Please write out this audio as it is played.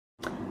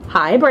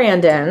Hi,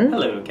 Brandon.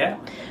 Hello, Kat.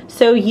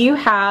 So you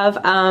have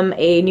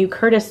a new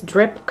Curtis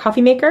drip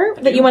coffee maker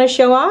that you want to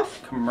show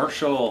off?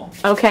 Commercial.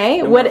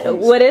 Okay.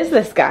 What is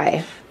this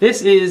guy?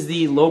 This is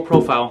the low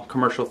profile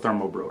commercial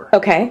thermal brewer.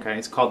 Okay. Okay.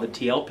 It's called the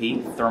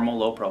TLP, thermal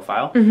low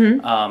profile.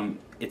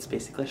 It's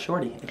basically a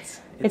shorty.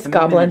 It's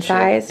goblin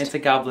sized. It's a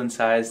goblin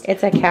sized.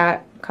 It's a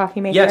cat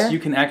coffee maker. Yes, you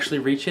can actually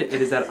reach it. It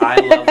is at eye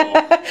level.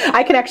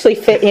 I can actually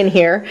fit in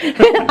here.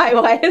 I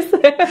was.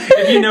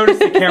 If you notice,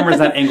 the camera's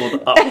not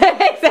angled up.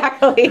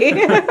 Exactly.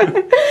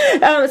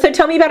 So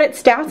tell me about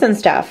its stats and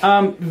stuff.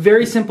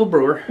 Very simple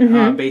brewer.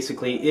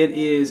 Basically,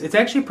 it's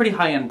actually a pretty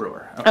high-end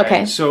brewer.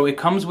 Okay. So it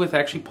comes with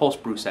actually pulse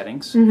brew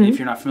settings. If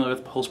you're not familiar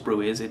with what pulse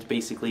brew is, it's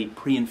basically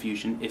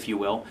pre-infusion, if you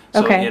will.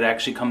 So it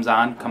actually comes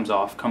on, comes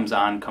off, comes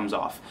on, comes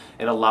off.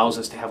 It allows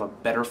us to have a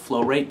better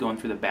flow rate going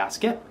through the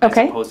basket as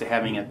opposed to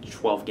having a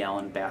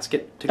 12-gallon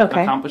basket to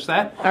accomplish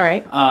that. All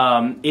right.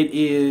 It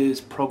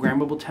is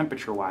programmable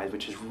temperature-wise,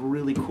 which is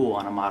really cool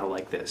on a model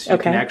like this. You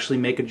can actually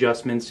make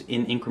adjustments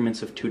in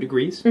increments of 2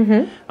 degrees.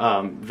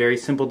 Very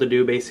simple to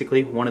do,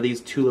 basically. One of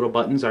these 2 little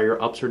buttons are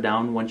your ups or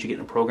down once you get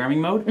in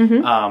programming mode.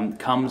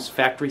 Comes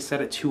factory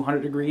set at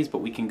 200 degrees, but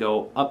we can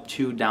go up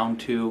to, down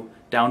to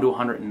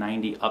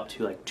 190, up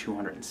to like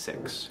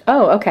 206.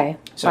 Oh, okay.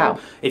 So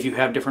if you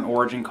have different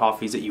origin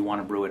coffees that you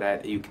want to brew it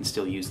at, you can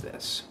still use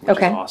this, which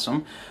is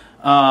awesome.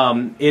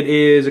 It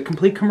is a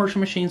complete commercial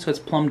machine, so it's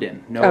plumbed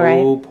in.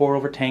 No pour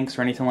over tanks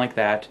or anything like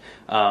that.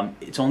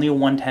 It's only a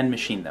 110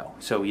 machine though,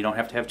 so you don't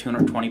have to have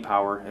 220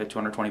 power,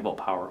 220 volt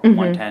power.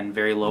 110,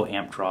 very low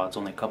amp draw. It's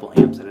only a couple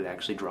amps that it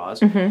actually draws.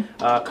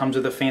 Comes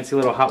with a fancy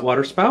little hot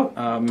water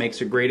spout.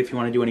 Makes it great if you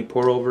want to do any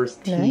pour overs,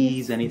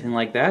 teas, anything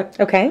like that.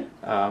 Okay.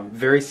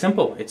 Very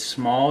simple. It's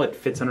small. It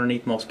fits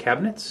underneath most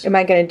cabinets. Am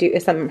I going to do?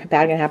 Is something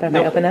bad going to happen if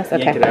I open this?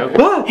 Okay. Yank it out.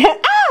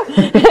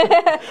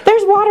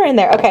 There's water in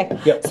there. Okay.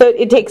 Yep. So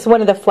it takes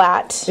one of the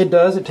flat. It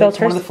does. It takes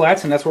one of the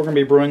flats, and that's what we're going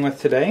to be brewing with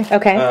today.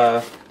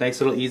 Okay. Nice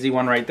little easy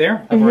one right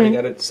there. I've already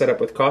got it set up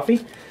with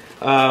coffee.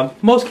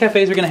 Most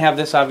cafes are going to have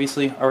this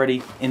obviously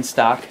already in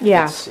stock.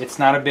 Yeah. It's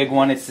not a big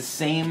one. It's the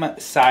same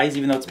size,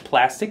 even though it's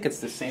plastic. It's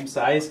the same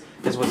size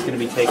as what's going to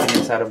be taken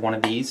inside of one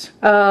of these.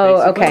 Oh,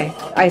 basically. okay.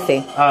 I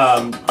see.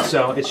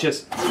 So it's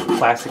just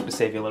plastic to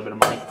save you a little bit of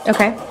money.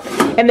 Okay.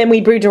 And then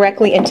we brew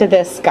directly into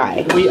this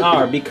guy. We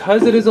are,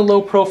 because it is a low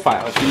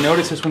profile. If you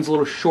notice, this one's a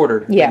little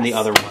shorter than the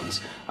other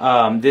ones.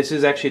 This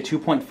is actually a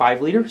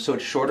 2.5 liter, so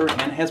it's shorter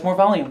and has more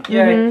volume.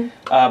 Yay!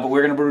 But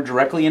we're going to brew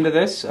directly into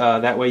this.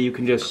 That way you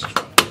can just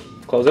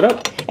close it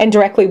up. And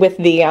directly with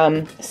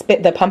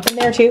the pump in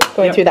there too,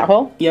 going through that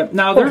hole? Yep.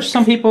 Now there's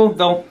some people,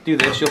 they'll do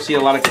this. You'll see a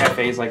lot of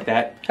cafes like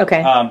that.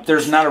 Okay.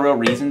 There's not a real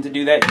reason to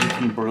do that. You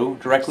can brew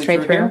directly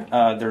through here.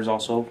 There's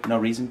also no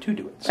reason to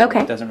do it. So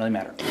it doesn't really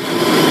matter.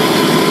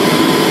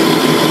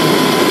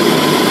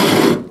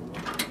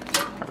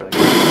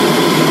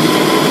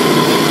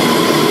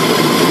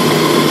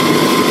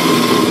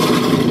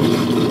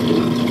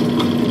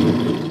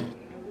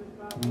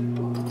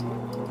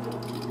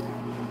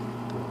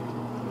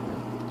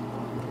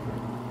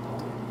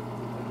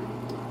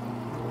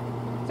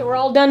 So we're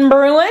all done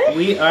brewing?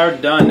 We are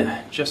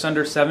done. Just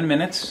under 7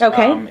 minutes.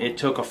 Okay. It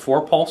took a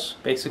 4 pulse,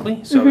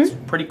 basically, so it's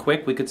pretty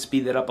quick. We could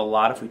speed that up a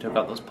lot if we took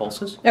out those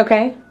pulses.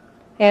 Okay.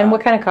 And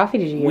what kind of coffee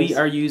did you use? We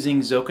are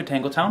using Zoka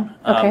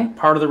Tangletown.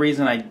 Part of the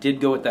reason I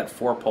did go with that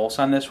 4 pulse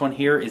on this one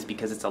here is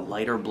because it's a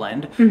lighter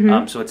blend.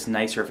 So it's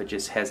nicer if it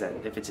just has that,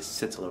 if it just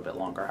sits a little bit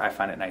longer. I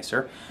find it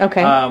nicer.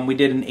 Okay. We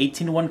did an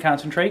 18-to-1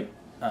 concentrate.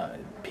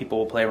 People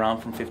will play around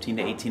from 15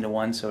 to 18 to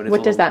 1. So it is.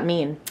 What does that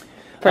mean?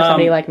 For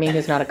somebody like me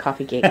who's not a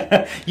coffee geek.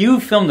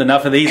 You've filmed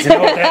enough of these to know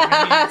what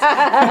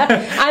that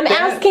means. I'm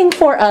asking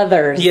for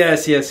others.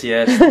 Yes, yes,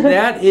 yes.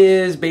 That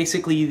is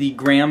basically the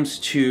grams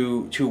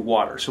to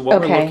water. So what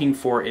we're looking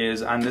for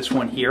is, on this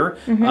one here,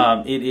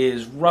 it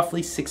is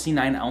roughly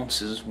 69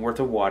 ounces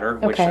worth of water,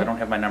 which I don't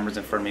have my numbers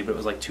in front of me, but it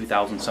was like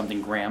 2,000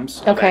 something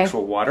grams of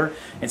actual water.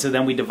 And so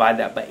then we divide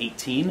that by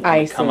 18,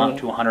 and we come out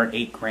to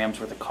 108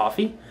 grams worth of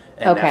coffee.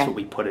 And that's what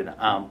we put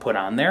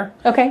on there.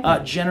 Okay.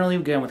 Generally,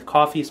 again, with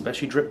coffee,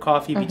 especially drip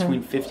coffee,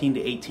 between 15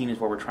 to 18 is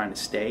where we're trying to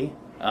stay.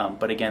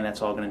 But again,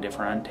 that's all going to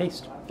differ on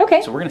taste.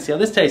 Okay. So we're going to see how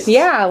this tastes.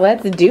 Yeah,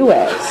 let's do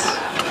it.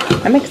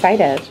 I'm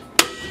excited.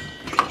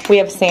 We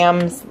have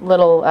Sam's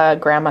little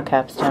grandma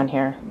cups down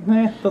here.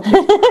 That looks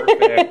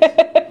perfect.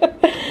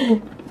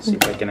 See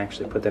if I can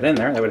actually put that in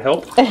there. That would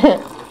help. Let's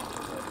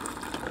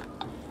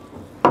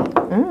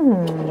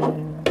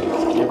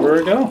give her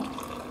a go.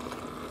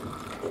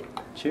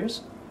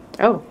 Cheers.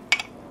 Oh.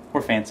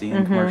 We're fancy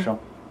and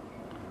commercial.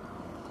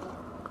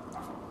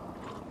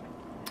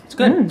 It's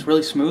good. It's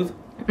really smooth.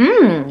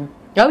 Oh,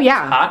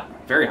 yeah. Hot.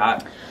 Very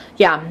hot.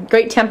 Yeah.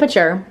 Great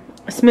temperature.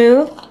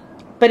 Smooth.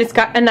 But it's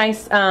got a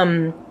nice,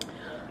 kind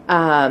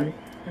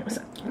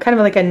of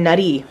like a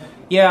nutty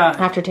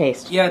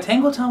aftertaste. Yeah,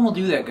 Tangletown will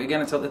do that.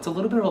 Again, it's a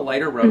little bit of a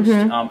lighter roast.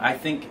 I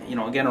think,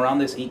 again, around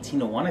this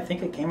 18-to-1, I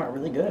think it came out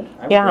really good.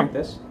 I would rank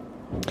this.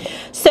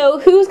 So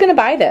who's going to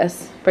buy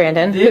this,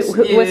 Brandon? This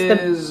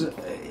is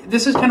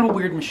This is kind of a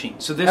weird machine.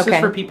 So this is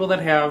for people that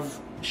have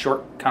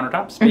short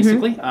countertops,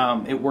 basically.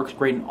 It works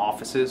great in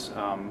offices.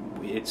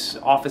 It's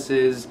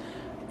offices,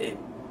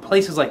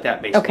 places like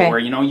that, basically, where,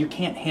 you know, you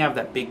can't have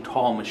that big,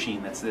 tall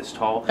machine that's this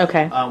tall.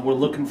 We're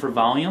looking for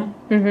volume.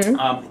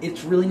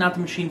 It's really not the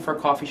machine for a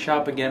coffee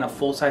shop. Again, a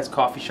full-size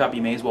coffee shop,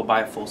 you may as well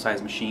buy a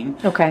full-size machine.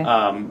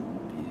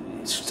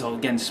 So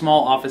again,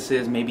 small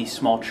offices, maybe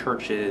small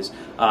churches,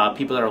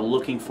 people that are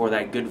looking for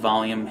that good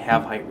volume,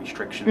 have height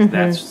restrictions.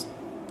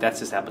 That's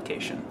this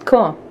application.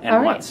 Cool.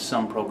 And wants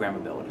some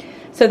programmability.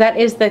 So that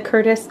is the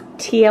Curtis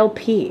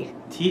TLP.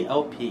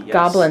 TLP, yes.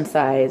 Goblin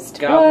sized.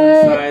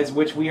 Goblin sized,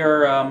 which we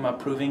are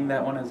approving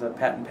that one as a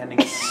patent pending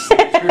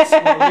signature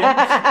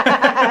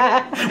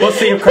slogan. We'll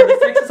see if Curtis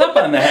takes us up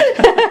on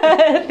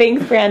that.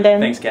 Thanks, Brandon.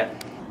 Thanks, Kat.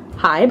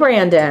 Hi,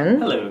 Brandon.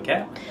 Hello,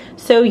 Kat.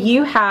 So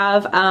you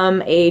have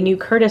a new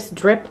Curtis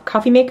drip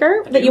coffee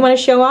maker that you want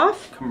to show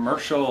off?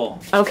 Commercial.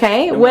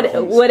 Okay.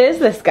 What is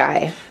this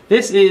guy?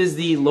 This is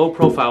the low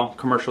profile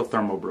commercial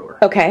thermo brewer.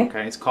 Okay.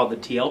 It's called the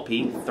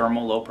TLP,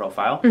 thermal low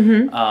profile.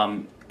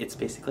 It's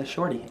basically a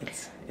shorty.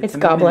 It's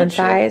goblin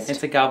sized.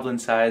 It's a goblin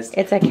sized.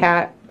 It's a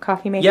cat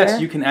coffee maker.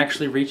 Yes, you can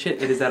actually reach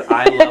it. It is at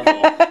eye level.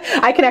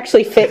 I can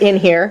actually fit in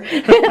here.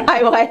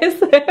 Eye-wise.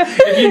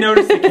 If you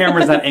notice, the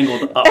camera's not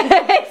angled up.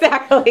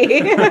 Exactly.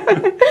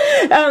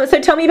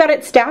 So tell me about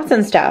its stats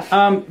and stuff.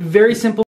 Very simple.